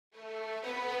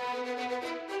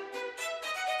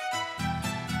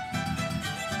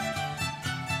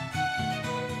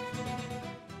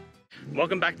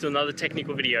Welcome back to another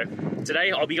technical video.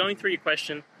 Today I'll be going through your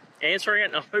question, answering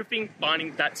it, and hoping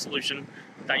finding that solution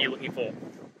that you're looking for.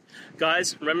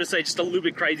 Guys, remember to stay just a little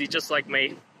bit crazy just like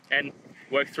me and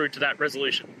work through to that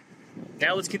resolution.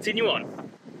 Now let's continue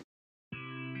on.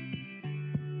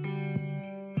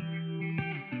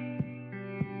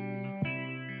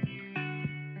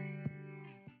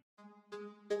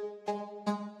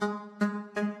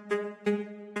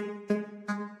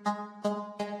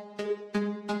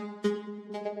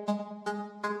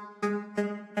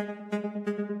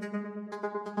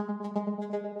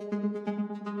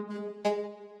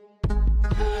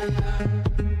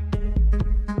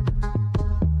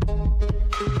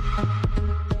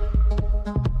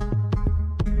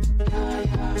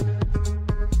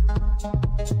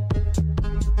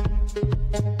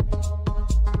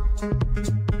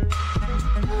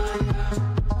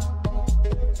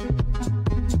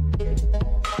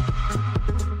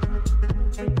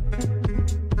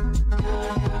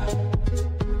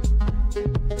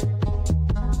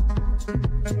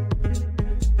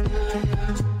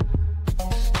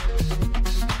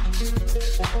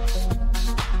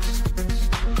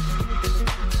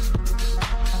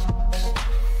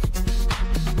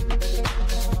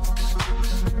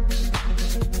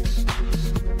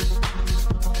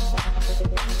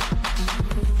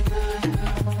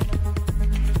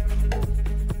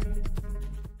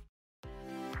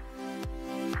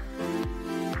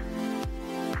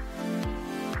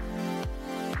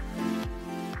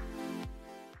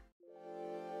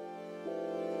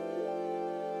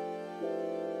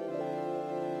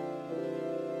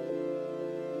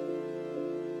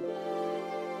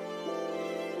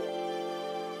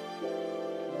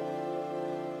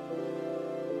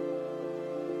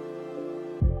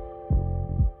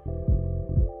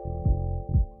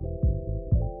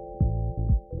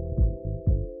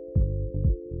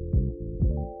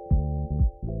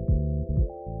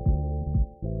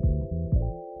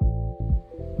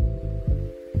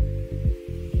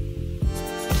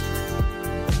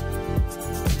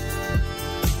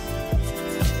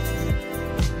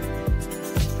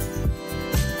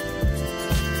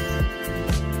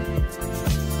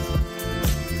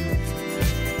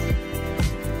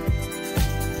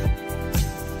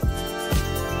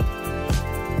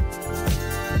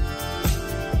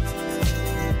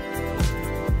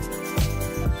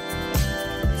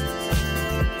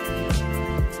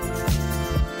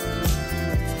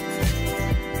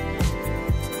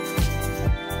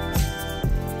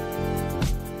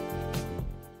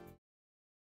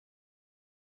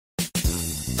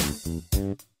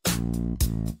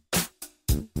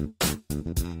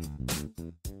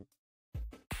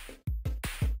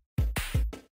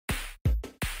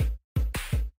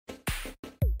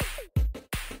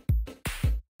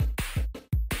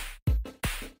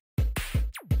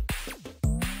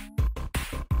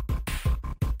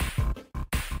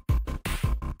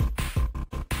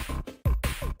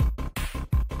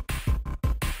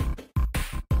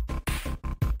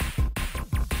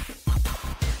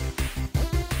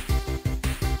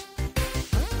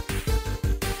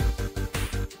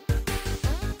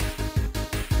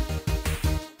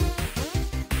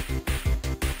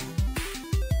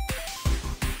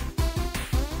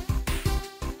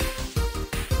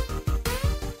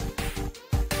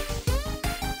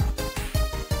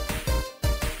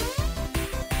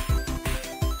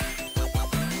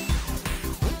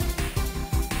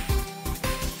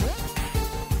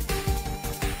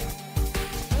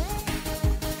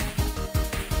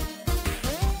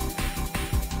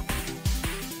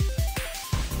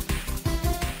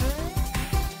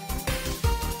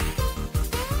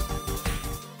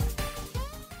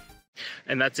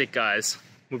 And that's it, guys.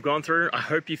 We've gone through. I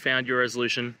hope you found your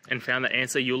resolution and found the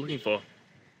answer you're looking for.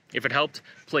 If it helped,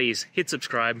 please hit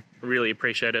subscribe. Really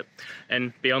appreciate it.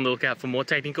 And be on the lookout for more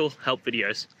technical help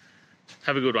videos.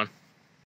 Have a good one.